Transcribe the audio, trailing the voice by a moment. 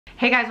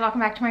Hey guys, welcome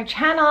back to my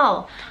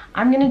channel.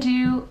 I'm gonna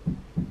do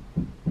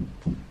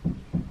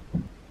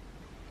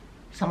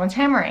someone's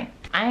hammering.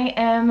 I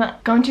am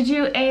going to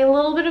do a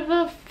little bit of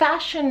a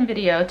fashion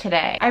video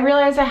today. I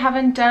realize I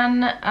haven't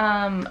done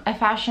a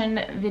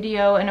fashion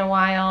video in a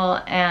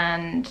while,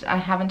 and I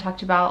haven't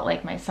talked about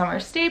like my summer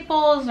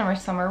staples or my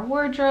summer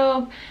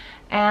wardrobe.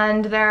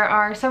 And there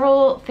are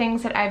several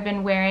things that I've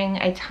been wearing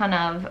a ton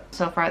of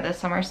so far this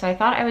summer, so I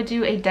thought I would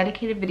do a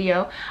dedicated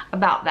video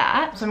about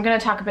that. So I'm gonna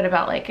talk a bit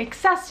about like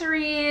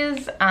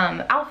accessories,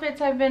 outfits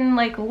I've been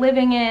like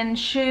living in,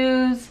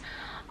 shoes,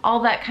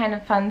 all that kind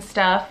of fun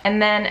stuff. And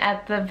then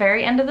at the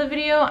very end of the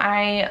video,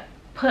 I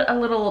put a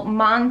little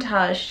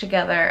montage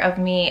together of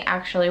me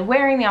actually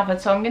wearing the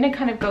outfit. So I'm gonna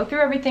kind of go through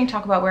everything,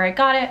 talk about where I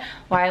got it,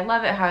 why I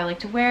love it, how I like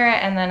to wear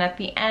it, and then at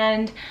the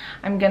end,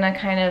 I'm gonna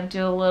kind of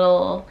do a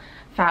little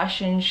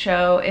fashion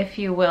show, if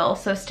you will.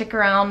 So stick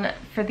around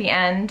for the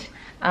end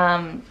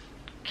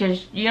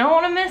because you don't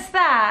want to miss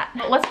that.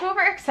 But let's go over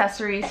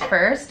accessories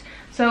first.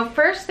 So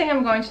first thing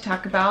I'm going to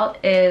talk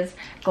about is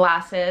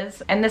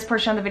glasses, and this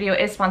portion of the video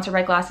is sponsored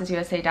by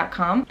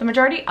GlassesUSA.com. The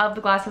majority of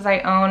the glasses I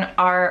own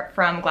are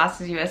from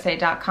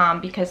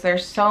GlassesUSA.com because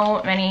there's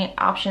so many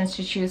options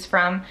to choose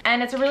from,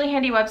 and it's a really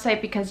handy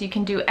website because you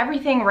can do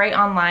everything right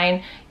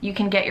online. You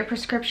can get your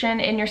prescription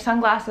in your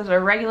sunglasses or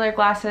regular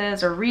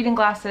glasses or reading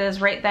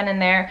glasses right then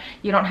and there.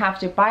 You don't have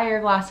to buy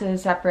your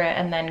glasses separate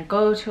and then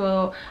go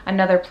to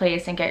another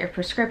place and get your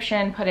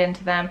prescription put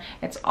into them.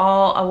 It's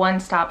all a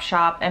one-stop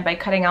shop, and by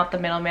cutting out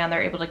the middleman,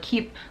 they're able to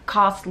keep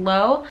costs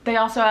low. They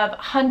also have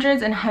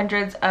hundreds and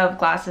hundreds of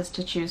glasses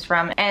to choose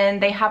from,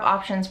 and they have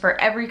options for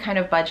every kind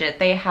of budget.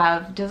 They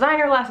have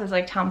designer glasses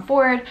like Tom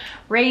Ford,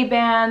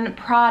 Ray-Ban,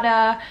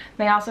 Prada.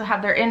 They also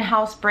have their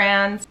in-house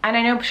brands. And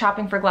I know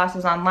shopping for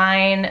glasses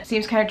online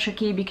seems kind of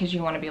tricky because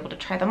you want to be able to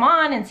try them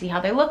on and see how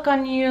they look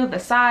on you, the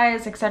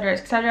size, etc.,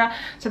 etc.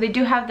 So they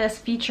do have this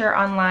feature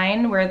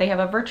online where they have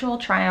a virtual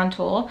try-on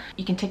tool.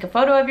 You can take a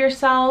photo of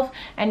yourself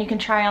and you can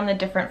try on the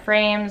different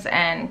frames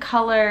and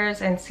colors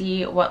and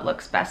see what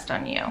looks best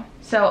on you.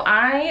 So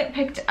I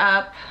picked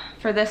up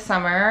for this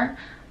summer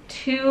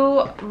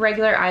 2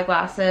 regular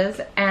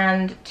eyeglasses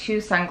and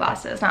 2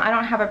 sunglasses. Now I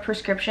don't have a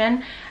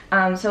prescription,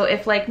 so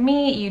if like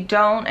me you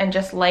don't and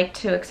just like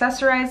to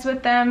accessorize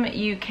with them,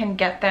 you can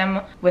get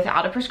them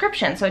without a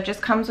prescription. So it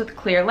just comes with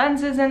clear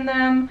lenses in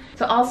them.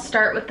 So I'll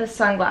start with the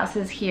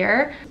sunglasses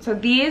here. So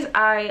these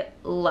I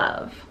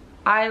love.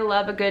 I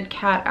love a good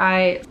cat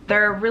eye.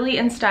 They're really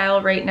in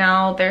style right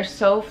now. They're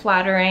so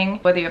flattering,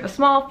 whether you have a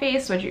small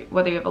face,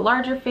 whether you have a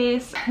larger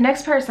face. The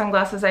next pair of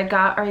sunglasses I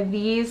got are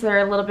these. They're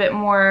a little bit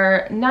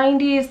more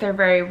 90s. They're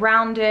very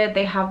rounded.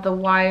 They have the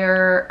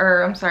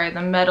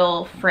the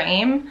metal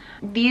frame.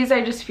 These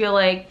I just feel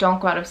like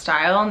don't go out of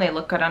style, and they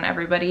look good on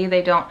everybody.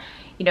 They don't,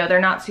 you know, they're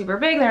not super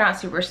big, they're not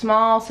super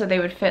small, so they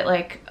would fit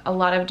like a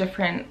lot of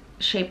different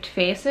shaped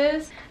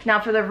faces.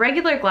 Now for the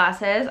regular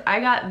glasses, I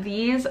got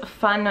these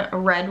fun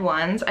red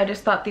ones. I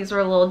just thought these were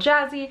a little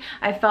jazzy.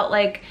 I felt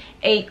like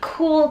a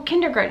cool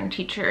kindergarten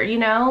teacher, you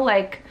know,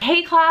 like,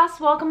 hey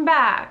class, welcome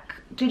back.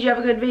 Did you have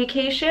a good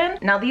vacation?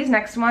 Now these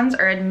next ones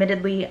are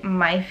admittedly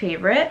my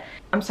favorite.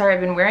 I'm sorry,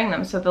 I've been wearing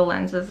them so the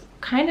lens is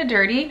kind of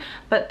dirty,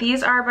 but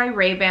these are by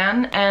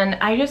Ray-Ban, and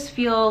I just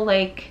feel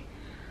like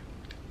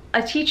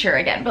a teacher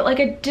again, but like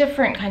a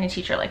different kind of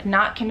teacher, like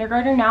not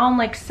kindergarten. Now I'm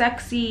like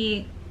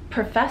sexy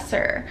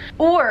professor,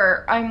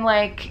 or I'm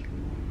like,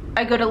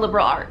 I go to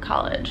liberal art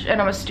college and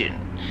I'm a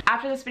student.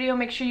 After this video,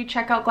 make sure you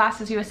check out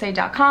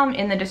GlassesUSA.com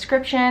in the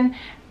description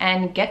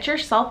and get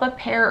yourself a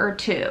pair or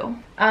 2.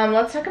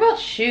 Let's talk about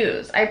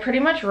shoes. I pretty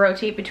much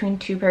rotate between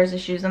 2 pairs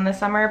of shoes in the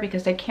summer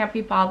because I can't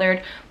be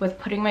bothered with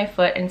putting my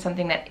foot in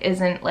something that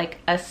isn't like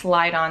a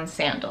slide-on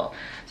sandal.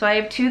 So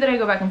I have 2 that I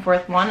go back and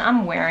forth. One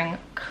I'm wearing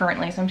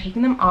currently, so I'm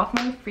taking them off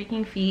my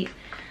freaking feet.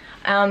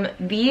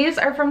 These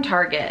are from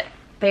Target.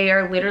 They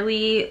are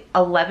literally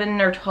 $11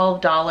 or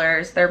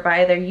 $12. They're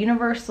by their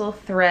Universal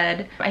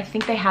Thread. I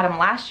think they had them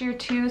last year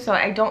too, so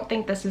I don't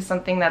think this is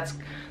something that's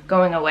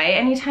going away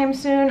anytime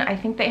soon. I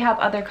think they have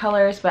other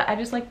colors, but I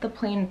just like the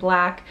plain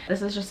black.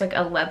 This is just like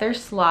a leather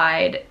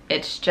slide.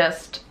 It's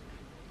just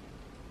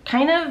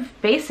kind of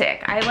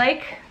basic. I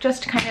like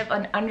just kind of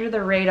an under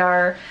the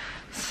radar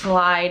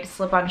slide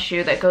slip-on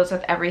shoe that goes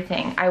with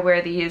everything. I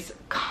wear these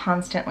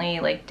constantly,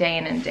 like day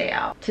in and day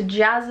out. To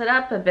jazz it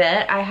up a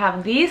bit, I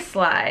have these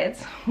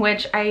slides,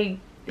 which I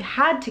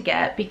had to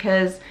get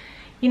because,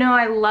 you know,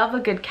 I love a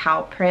good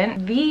cow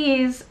print.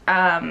 These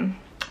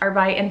are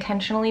by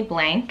Intentionally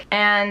Blank,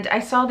 and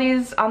I saw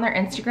these on their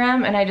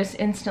Instagram and I just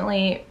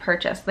instantly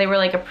purchased. They were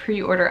like a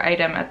pre-order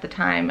item at the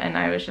time, and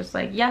I was just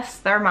like, yes,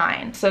 they're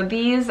mine. So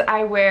these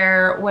I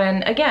wear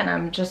when, again,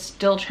 I'm just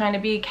still trying to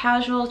be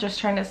casual, just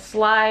trying to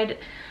slide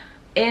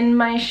in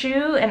my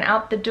shoe and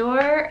out the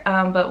door,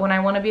 but when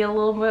I want to be a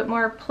little bit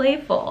more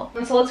playful.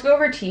 And so let's go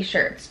over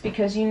t-shirts,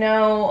 because you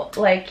know,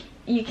 like,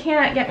 you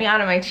can't get me out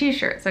of my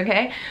t-shirts,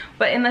 okay?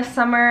 But in the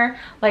summer,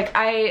 like,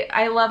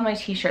 I love my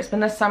t-shirts, but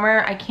in the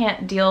summer I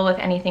can't deal with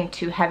anything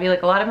too heavy.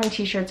 Like, a lot of my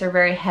t-shirts are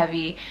very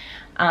heavy,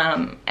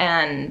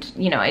 And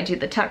you know, I do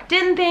the tucked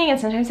in thing, and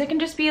sometimes it can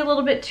just be a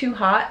little bit too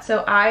hot.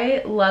 So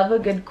I love a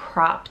good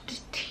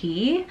cropped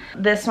tee.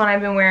 This one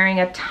I've been wearing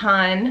a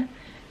ton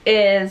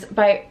is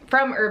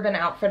from Urban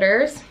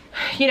Outfitters.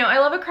 You know, I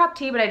love a crop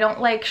tee, but I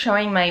don't like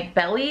showing my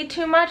belly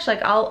too much.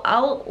 Like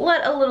I'll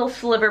let a little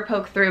sliver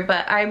poke through,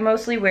 but I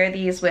mostly wear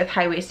these with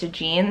high-waisted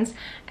jeans,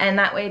 and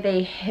that way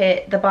they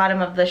hit, the bottom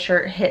of the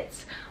shirt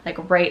hits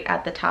like right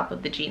at the top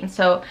of the jeans.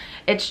 So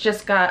it's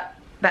just got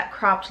that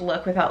cropped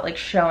look without like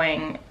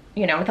showing,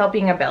 you know, without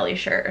being a belly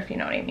shirt, if you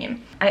know what I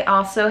mean. I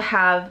also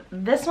have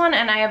this one,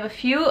 and I have a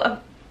few of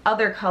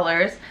other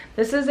colors.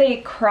 This is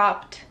a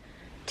cropped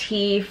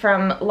tee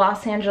from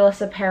Los Angeles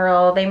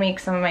Apparel. They make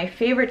some of my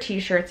favorite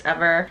t-shirts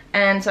ever.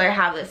 And so I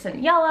have this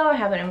in yellow, I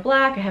have it in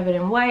black, I have it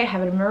in white, I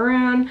have it in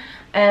maroon,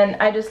 and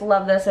I just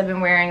love this. I've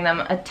been wearing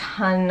them a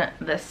ton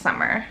this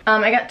summer.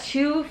 I got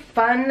two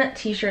fun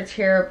t-shirts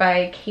here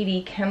by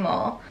Katie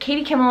Kimmel.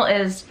 Katie Kimmel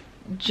is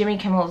Jimmy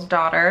Kimmel's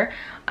daughter,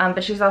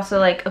 but she's also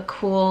like a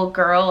cool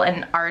girl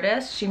and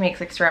artist. She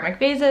makes like ceramic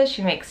vases,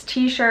 she makes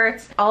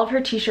t-shirts. All of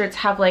her t-shirts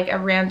have like a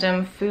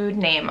random food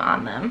name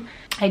on them.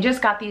 I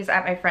just got these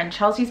at my friend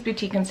Chelsea's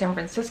boutique in San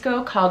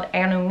Francisco called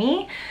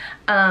Anumi.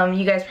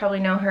 You guys probably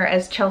know her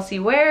as Chelsea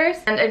Wears,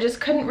 and I just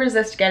couldn't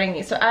resist getting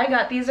these. So I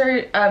got, these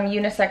are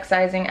unisex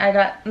sizing. I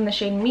got in the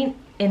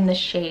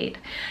shade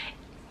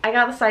I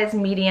got the size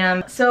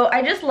medium. So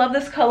I just love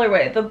this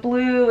colorway. The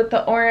blue with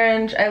the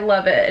orange, I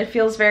love it. It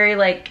feels very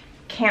like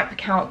camp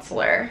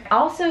counselor. I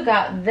also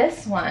got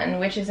this one,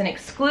 which is an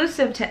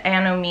exclusive to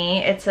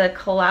Anumi. It's a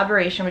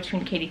collaboration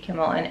between Katie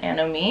Kimmel and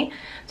Anumi.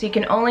 So you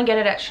can only get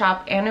it at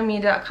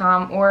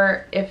shopanumi.com,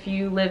 or if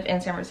you live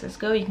in San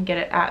Francisco, you can get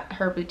it at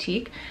her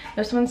boutique.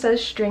 This one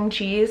says string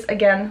cheese.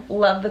 Again,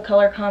 love the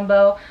color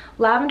combo.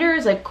 Lavender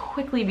is like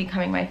quickly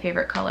becoming my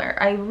favorite color.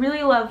 I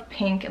really love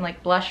pink and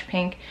like blush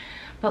pink,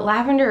 but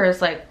lavender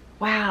is like,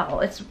 wow,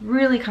 it's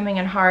really coming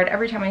in hard.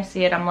 Every time I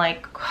see it, I'm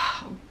like,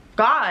 oh,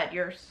 God,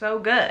 you're so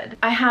good.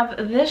 I have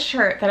this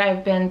shirt that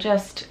I've been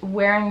just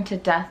wearing to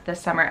death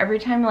this summer. Every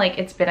time like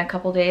it's been a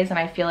couple days and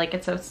I feel like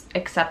it's so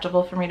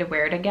acceptable for me to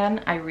wear it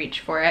again, I reach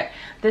for it.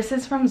 This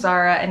is from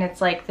Zara, and it's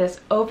like this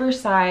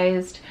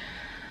oversized,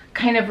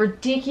 kind of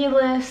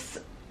ridiculous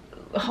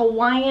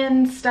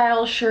Hawaiian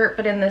style shirt,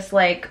 but in this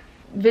like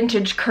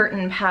vintage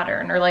curtain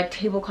pattern or like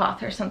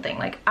tablecloth or something.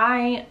 Like,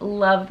 I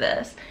love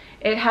this.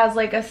 It has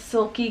like a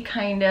silky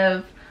kind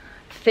of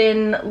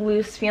thin,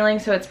 loose feeling,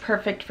 so it's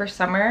perfect for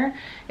summer.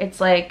 It's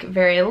like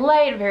very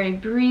light, very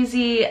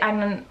breezy,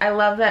 and I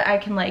love that I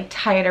can like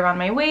tie it around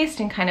my waist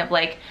and kind of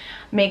like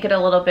make it a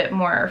little bit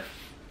more,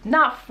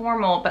 not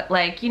formal, but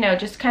like, you know,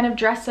 just kind of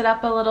dress it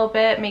up a little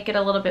bit, make it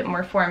a little bit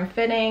more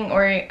form-fitting,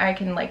 or I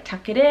can like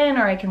tuck it in,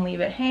 or I can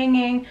leave it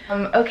hanging.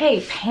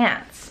 Okay,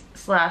 pants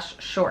 /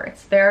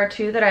 shorts. There are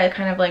two that I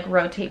kind of like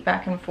rotate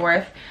back and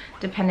forth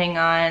depending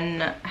on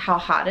how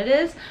hot it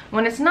is.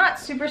 When it's not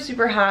super,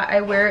 super hot,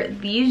 I wear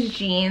these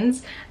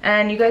jeans,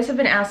 and you guys have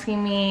been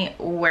asking me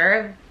where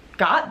I've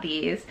got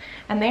these,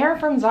 and they are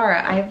from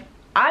Zara.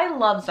 I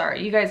love Zara,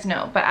 you guys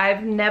know, but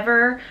I've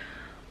never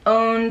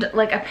owned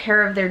like a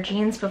pair of their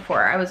jeans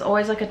before. I was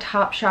always like a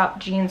Topshop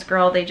jeans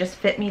girl. They just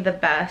fit me the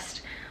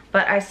best.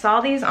 But I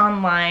saw these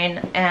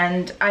online,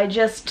 and I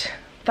just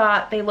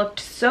thought they looked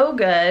so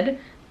good.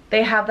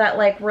 They have that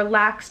like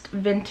relaxed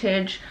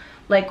vintage,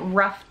 like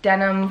rough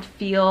denim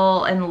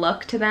feel and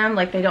look to them.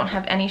 Like, they don't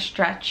have any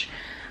stretch,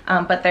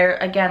 but they're,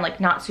 again,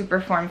 like not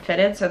super form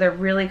fitted, so they're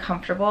really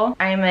comfortable.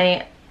 I'm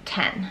a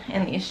 10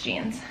 in these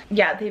jeans.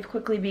 Yeah, they've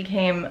quickly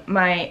became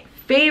my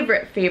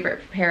favorite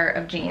pair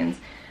of jeans.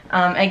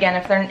 Again,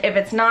 if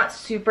it's not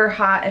super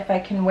hot, if I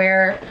can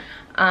wear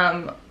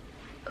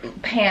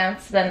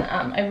pants, then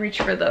I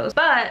reach for those.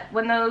 But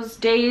when those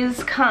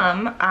days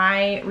come,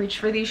 I reach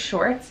for these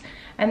shorts,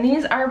 and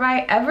these are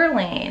by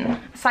Everlane,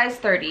 size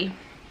 30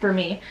 for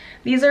me.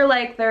 These are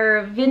like,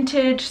 they're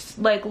vintage,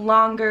 like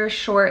longer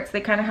shorts. They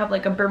kind of have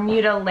like a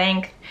Bermuda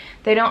length.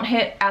 They don't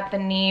hit at the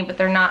knee, but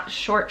they're not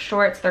short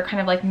shorts. They're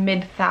kind of like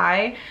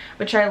mid-thigh,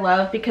 which I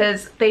love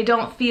because they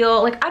don't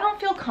feel like, I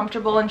don't feel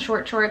comfortable in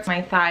short shorts.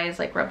 My thighs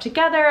like rub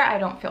together. I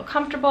don't feel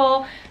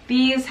comfortable.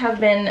 These have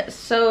been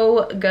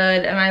so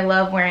good, and I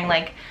love wearing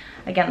like,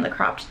 again, the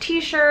cropped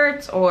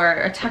t-shirts or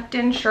a tucked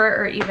in shirt,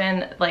 or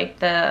even like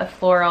the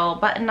floral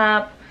button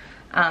up.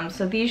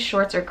 So these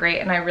shorts are great,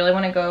 and I really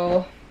want to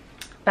go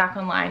back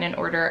online and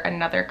order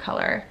another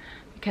color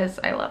because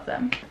I love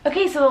them.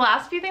 Okay, so the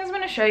last few things I'm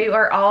going to show you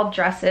are all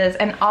dresses,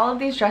 and all of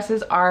these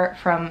dresses are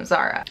from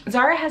Zara.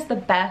 Zara has the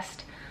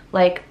best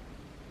like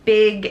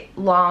big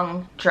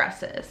long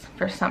dresses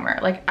for summer.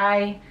 Like,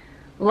 I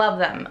love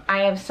them.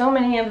 I have so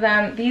many of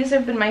them. These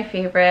have been my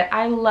favorite.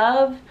 I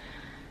love,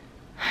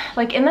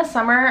 like, in the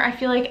summer, I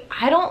feel like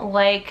I don't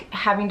like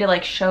having to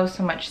like show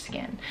so much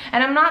skin.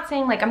 And I'm not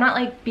saying like, I'm not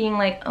like being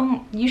like,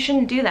 oh, you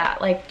shouldn't do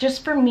that. Like,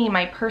 just for me,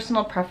 my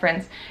personal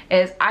preference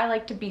is I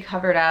like to be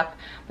covered up,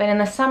 but in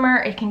the summer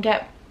it can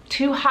get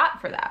too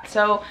hot for that.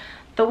 So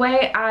the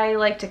way I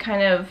like to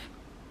kind of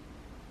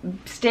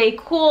stay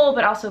cool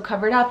but also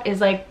covered up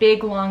is like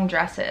big long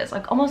dresses,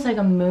 like almost like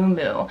a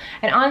muumuu.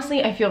 And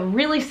honestly, I feel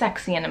really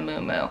sexy in a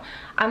muumuu.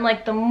 I'm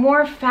like, the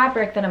more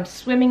fabric that I'm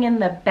swimming in,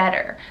 the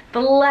better. The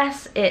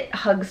less it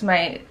hugs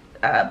my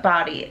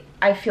body,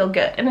 I feel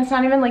good. And it's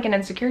not even like an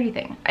insecurity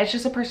thing. It's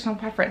just a personal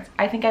preference.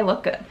 I think I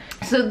look good.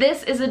 So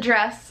this is a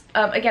dress.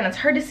 Again, it's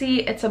hard to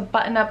see. It's a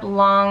button-up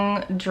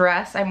long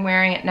dress. I'm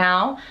wearing it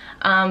now,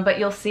 but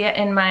you'll see it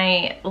in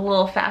my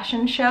little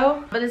fashion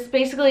show. But it's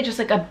basically just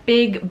like a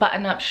big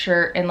button-up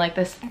shirt in like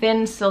this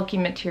thin silky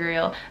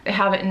material. They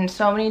have it in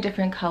so many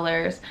different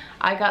colors.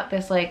 I got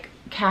this like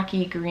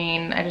khaki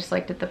green. I just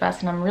liked it the best,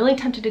 and I'm really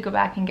tempted to go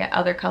back and get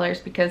other colors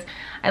because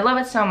I love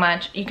it so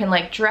much. You can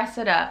like dress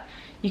it up.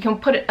 You can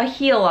put a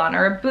heel on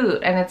or a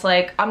boot and it's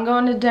like, I'm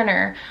going to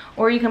dinner.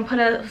 Or you can put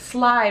a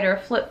slide or a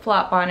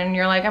flip-flop on and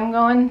you're like, I'm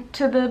going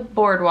to the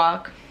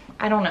boardwalk.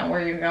 I don't know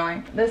where you're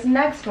going. This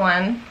next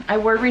one I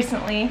wore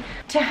recently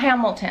to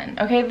Hamilton.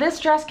 Okay, this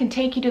dress can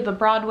take you to the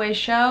Broadway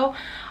show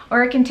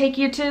or it can take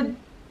you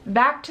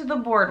back to the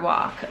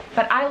boardwalk.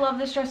 But I love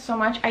this dress so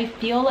much. I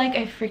feel like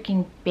a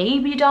freaking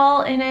baby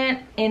doll in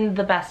it in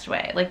the best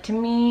way. Like, to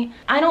me,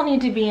 I don't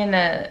need to be in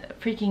a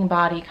freaking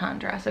bodycon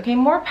dress, okay?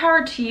 More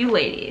power to you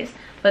ladies.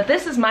 But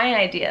this is my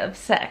idea of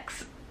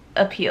sex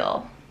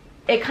appeal.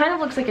 It kind of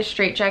looks like a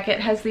straitjacket.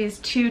 It has these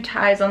two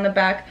ties on the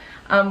back,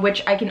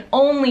 which I can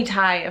only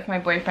tie if my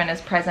boyfriend is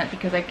present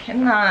because I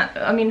cannot,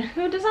 I mean,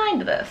 who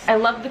designed this? I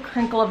love the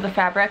crinkle of the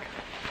fabric.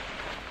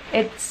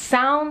 It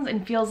sounds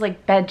and feels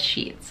like bed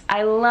sheets.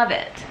 I love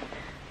it.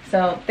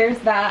 So there's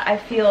that. I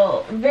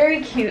feel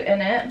very cute in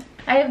it.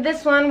 I have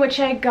this one, which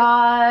I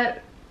got,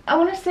 I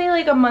want to say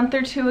like a month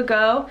or two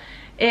ago.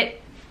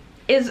 It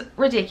is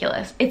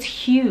ridiculous. It's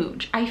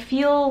huge. I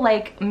feel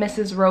like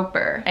Mrs.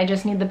 Roper. I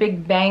just need the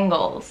big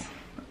bangles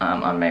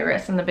on my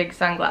wrist and the big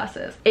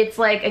sunglasses. It's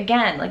like,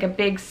 again, like a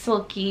big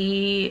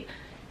silky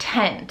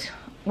tent.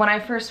 When I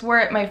first wore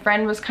it, my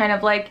friend was kind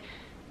of like,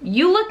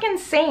 you look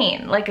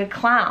insane, like a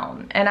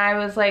clown. And I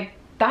was like,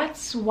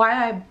 that's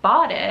why I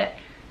bought it.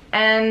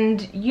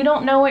 And you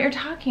don't know what you're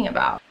talking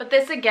about. But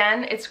this,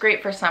 again, it's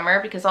great for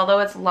summer because although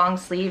it's long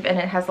sleeve and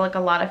it has like a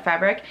lot of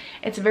fabric,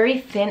 it's very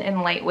thin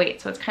and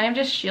lightweight. So it's kind of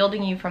just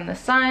shielding you from the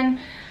sun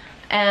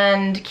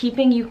and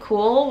keeping you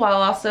cool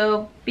while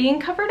also being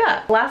covered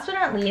up. Last but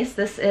not least,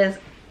 this is,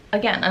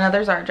 again,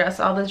 another Zara dress.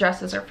 All the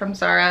dresses are from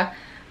Zara.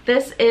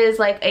 This is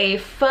like a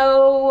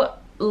faux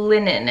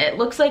linen. It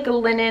looks like a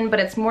linen, but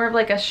it's more of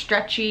like a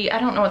stretchy, I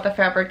don't know what the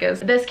fabric is.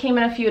 This came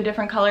in a few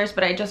different colors,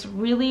 but I just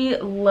really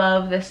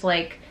love this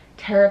like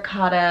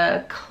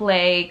terracotta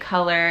clay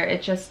color.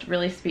 It just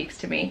really speaks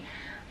to me.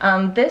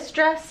 This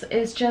dress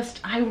is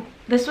just,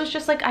 this was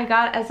just like I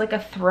got as like a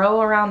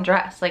throw around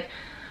dress. Like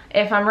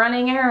if I'm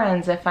running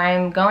errands, if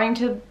I'm going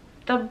to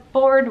the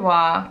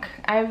boardwalk,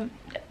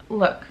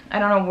 look, I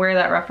don't know where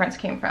that reference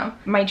came from.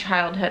 My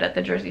childhood at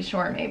the Jersey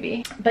Shore,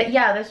 maybe. But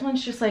yeah, this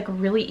one's just like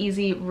really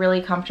easy,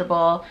 really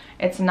comfortable.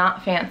 It's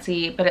not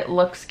fancy, but it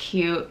looks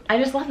cute. I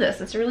just love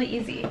this. It's really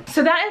easy.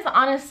 So that is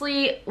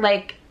honestly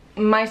like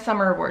my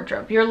summer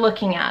wardrobe. You're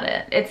looking at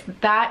it. It's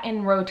that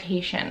in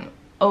rotation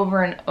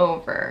over and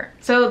over.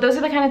 So those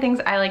are the kind of things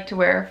I like to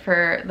wear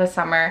for the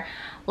summer.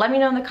 Let me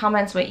know in the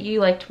comments what you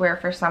like to wear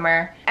for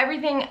summer.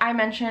 Everything I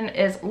mentioned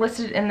is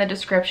listed in the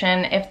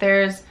description. If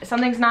there's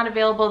something's not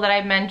available that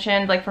I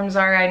mentioned, like from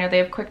Zara, I know they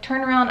have quick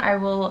turnaround, I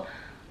will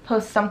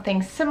post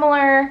something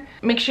similar.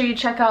 Make sure you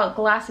check out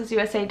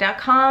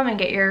glassesusa.com and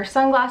get your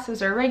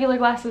sunglasses or regular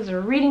glasses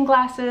or reading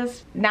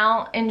glasses.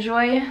 Now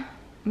enjoy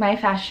my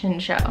fashion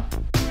show.